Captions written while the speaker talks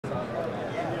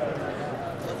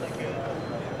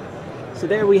So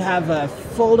there we have a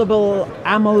foldable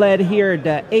AMOLED here,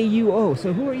 the AUO.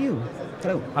 So who are you?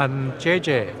 Hello. I'm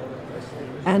JJ.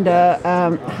 And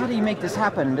how do you make this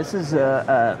happen? This is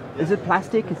it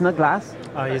plastic? It's not glass?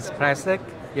 It's plastic,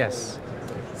 yes.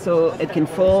 So it can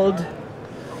fold,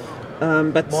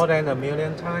 but More than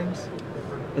 1,000,000 times?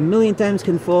 1,000,000 times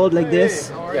can fold like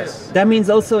this. Yes. That means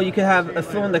also you could have a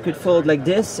phone that could fold like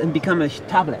this and become a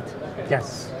tablet.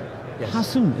 Yes. How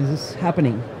soon is this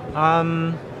happening?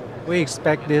 We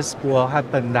expect this will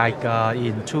happen like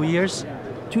in 2 years.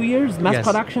 2 years, mass Yes.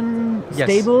 production, Yes.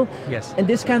 stable. Yes. And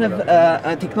this kind of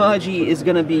technology is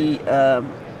going to be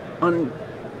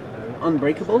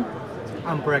unbreakable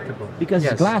Unbreakable. because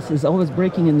Yes. glass is always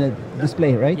breaking in the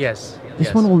display, right? Yes. This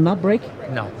yes. one will not break,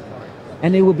 No.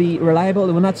 and it will be reliable.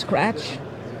 It will not scratch.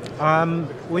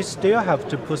 We still have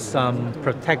to put some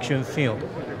protection film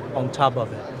on top of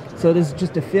it. So this is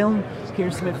just a film.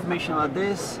 Here's some information about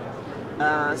this.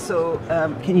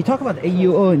 Can you talk about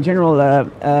AUO in general?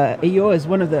 AUO is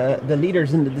one of the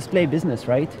leaders in the display business,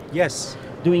 right? Yes.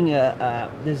 Doing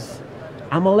this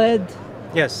AMOLED.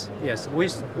 Yes. Yes.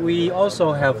 We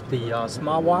also have the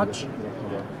Smartwatch.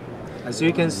 As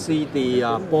you can see,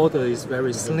 the border is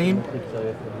very slim,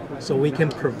 so we can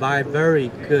provide very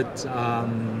good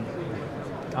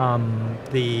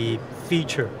the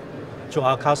feature to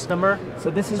our customer. So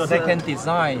this is so they can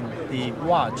design the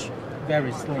watch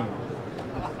very slim.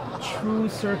 true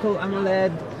circle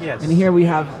AMOLED. Yes. And here we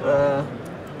have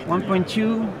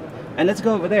 1.2, and let's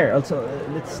go over there. Also,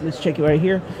 let's check it right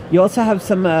here. You also have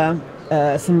some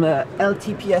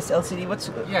LTPS LCD.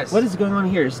 Yes. What is going on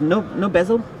here? Is no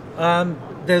bezel?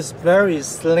 There's very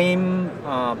slim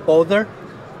border.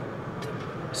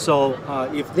 So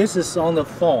if this is on the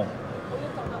phone,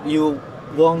 you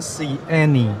won't see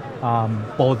any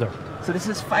border. So this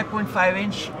is 5.5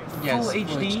 inch full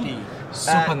HD.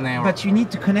 Super narrow. But you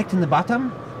need to connect in the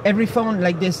bottom. Every phone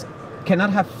like this cannot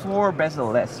have 4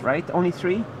 bezel-less, right? Only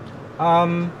 3?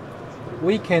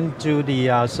 We can do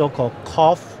the so-called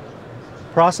cuff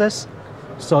process.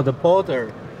 So the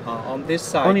border on this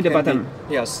side Only the can bottom.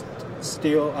 be, yes,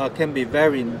 still can be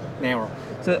very narrow.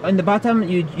 So on the bottom,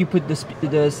 you put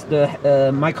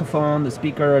the microphone, the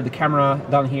speaker, the camera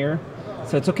down here.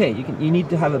 So it's okay. You need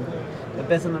to have a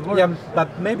bezel on the board. Yeah,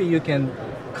 but maybe you can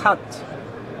cut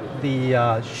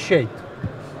the shape.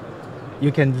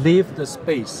 You can leave the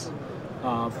space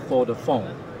for the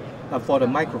phone, for the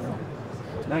microphone.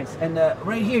 Nice. And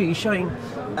right here, you're showing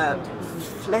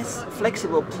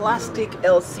flexible plastic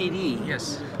LCD.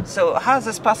 Yes. So how is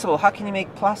this possible? How can you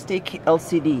make plastic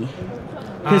LCD?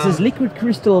 Because it's liquid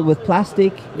crystal with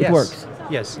plastic, it Yes. works.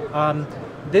 Yes.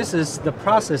 The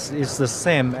process is the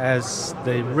same as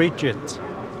the rigid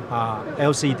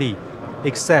LCD,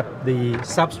 except the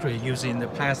substrate using the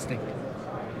plastic.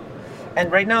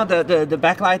 And right now, the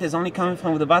backlight is only coming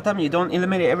from the bottom. You don't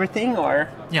illuminate everything, or?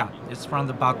 Yeah, it's from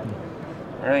the bottom.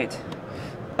 All right.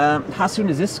 How soon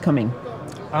is this coming?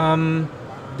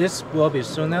 This will be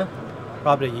sooner,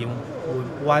 probably in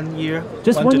 1 year.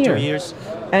 Just 1 1 to year? 2 years.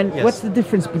 And Yes. what's the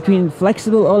difference between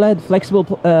flexible OLED, flexible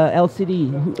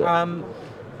LCD?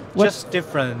 Just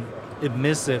different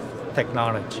emissive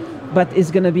technology. But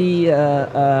it's going to be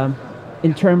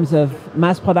in terms of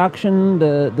mass production,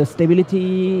 the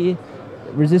stability,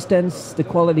 resistance, the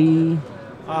quality.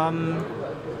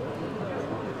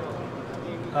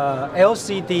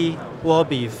 LCD will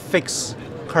be fixed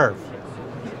curve.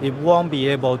 It won't be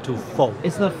able to fold.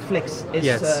 It's not flex. It's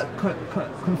Yes.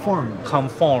 conform.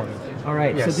 Conform. All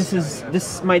right. Yes. So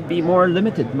this might be more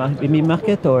limited, maybe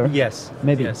market, or Yes.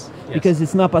 maybe Yes. Yes. because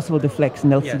it's not possible to flex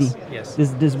in LCD. Yes.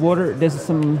 Yes. There's water. There's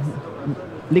some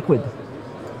liquid.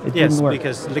 It Yes, wouldn't work.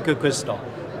 because liquid crystal.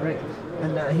 Right.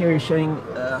 And here you're showing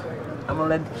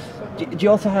AMOLED. Do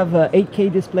you also have 8K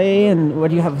display? And what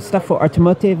do you have stuff for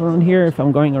automotive around here? If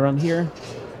I'm going around here,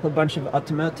 a bunch of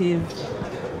automotive.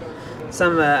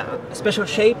 Some special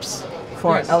shapes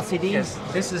for Yes. LCD. Yes.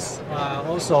 This is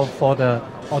also for the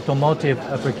automotive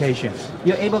application.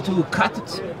 You're able to cut it.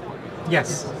 Yes.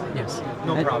 Yes.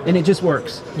 No problem. And it just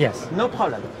works. Yes. No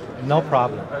problem. No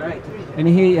problem. All right. And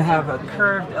here you have a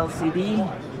curved LCD.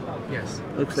 Yes.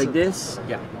 Looks like this.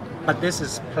 Yeah. But this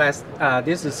is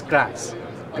this is glass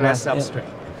Glass, yeah.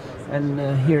 substrate. And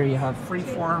here you have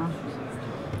freeform.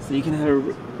 So you can have a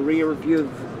rear view of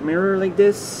mirror like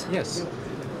this. Yes.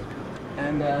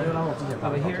 And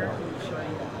over here,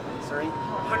 sorry,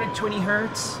 120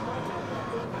 hertz.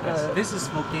 This is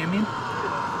for gaming.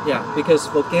 Yeah, because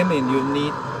for gaming you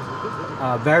need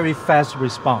very fast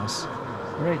response.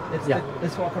 Right. Yeah.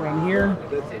 Let's walk around here.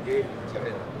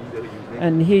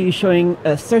 And here you're showing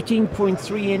a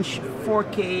 13.3-inch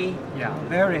 4K Yeah,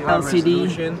 very high LCD.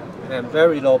 resolution. and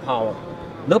very low power.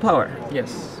 Low power.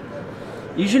 Yes.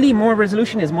 Usually more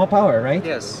resolution is more power, right?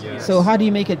 Yes. Yes. So how do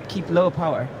you make it keep low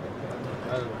power?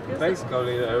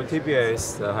 Basically, the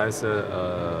LTPS has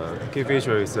a key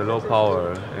feature is the low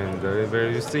power and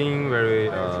very thin, very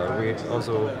we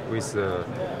also with a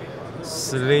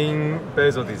slim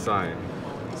bezel design.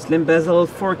 Slim bezel,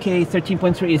 4K,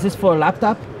 13.3. Is this for a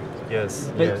laptop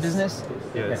Yes. business?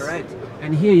 Yes. Right.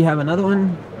 And here you have another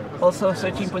one, also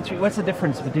 13.3. What's the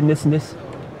difference between this and this?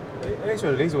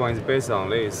 Actually, this one is based on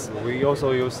this. We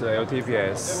also use the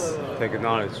LTPS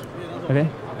technology. Okay.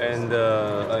 And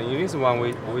in this one,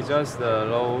 we just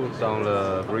low down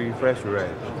the refresh rate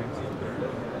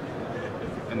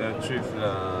and achieve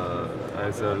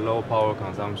as a low power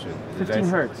consumption. 15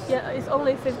 hertz. Yeah, it's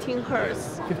only 15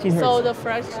 hertz. 15 hertz. So the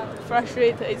fresh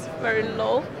rate is very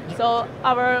low. So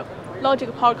our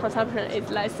logic power consumption is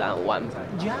less than 1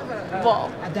 Do you have a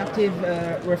volt. adaptive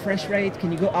refresh rate?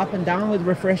 Can you go up and down with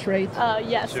refresh rate?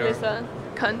 Yes, Sure. this one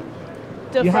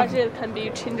the You have- fresh rate can be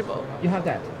changeable. You have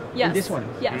that? Yes. In this one?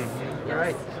 Yes. Yes. All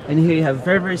right. And here you have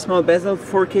very small bezel,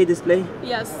 4K display.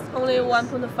 Yes, only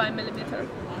 1.5 millimeter.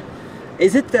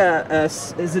 Is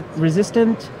it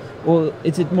resistant or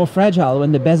is it more fragile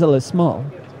when the bezel is small?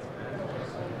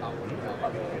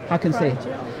 How can say?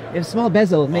 If small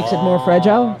bezel makes it more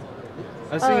fragile?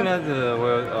 I think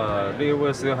that they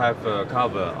will still have a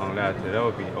cover on that. That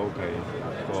would be okay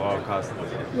for our customer.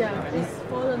 Yeah, it's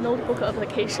for the notebook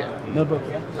application. Notebook,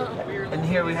 yeah. And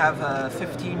here we have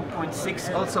 15.6,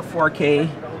 also 4K.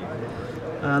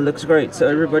 Looks great. So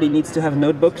everybody needs to have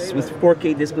notebooks with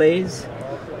 4K displays.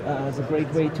 It's a great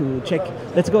way to check.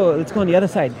 Let's go on the other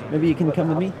side. Maybe you can come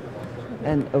with me.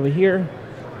 And over here,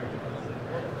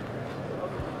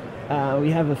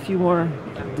 we have a few more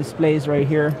displays right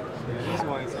here. This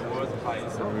one is the world's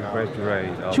highest refresh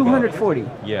rate. 240.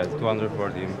 Yes,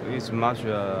 240. It's much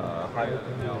higher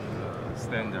than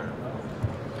standard.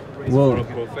 It's Whoa.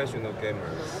 for professional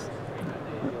gamers.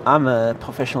 I'm a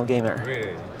professional gamer.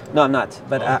 Really? No, I'm not.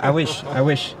 But I wish.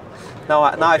 Now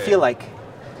I feel like,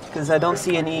 because I don't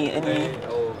see any. They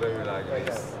all very like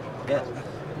this. Yeah.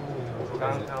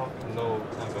 Can't know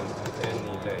even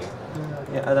any day.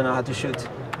 Yeah. I don't know how to shoot.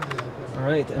 All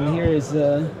right. And here is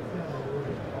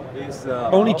It's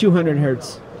only 200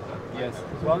 hertz. Yes,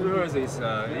 200 Hz is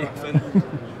even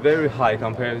very high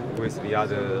compared with the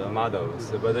other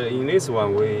models. But in this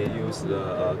one, we use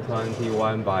the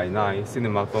 21:9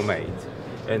 cinema format,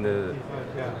 and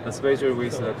especially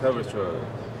with the curvature,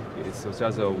 it's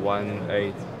just a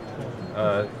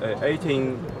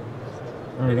 18.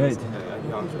 All right.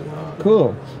 800.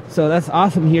 Cool. So that's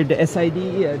awesome here. The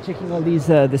SID checking all these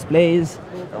displays.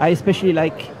 I especially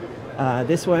like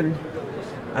this one.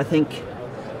 I think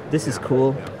this is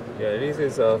cool. Yeah, this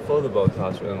is a Foldable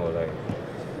Touch AMOLED.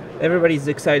 Everybody's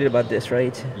excited about this,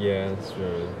 right? Yeah,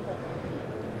 sure.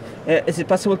 Is it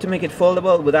possible to make it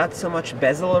foldable without so much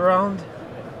bezel around?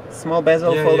 Small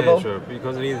bezel, Yeah, foldable? yeah, sure.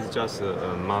 Because it is just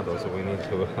a model, so we need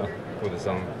to put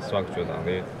some structures on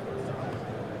it.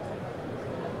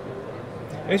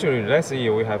 Actually, last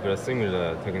year we have a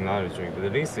similar technology,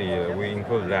 but this year we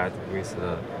include that with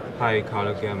the high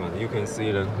color gamma. You can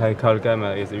see the high color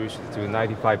gamma is reached to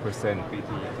 95% BT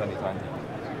 2020.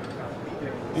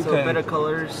 So better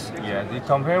colors. Yeah, you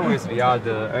compare with the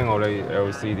other AMOLED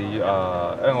LCD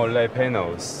AMOLED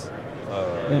panels,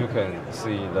 you can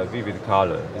see the vivid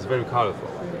color. It's very colorful.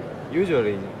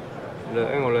 Usually, the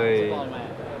AMOLED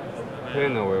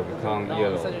panel will become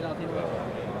yellow.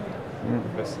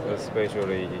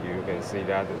 Especially, you can see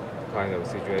that kind of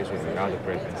situation in other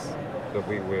places. But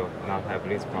we will not have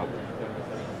this problem.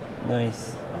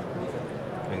 Nice.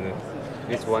 And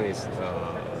this one is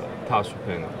touch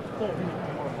panel.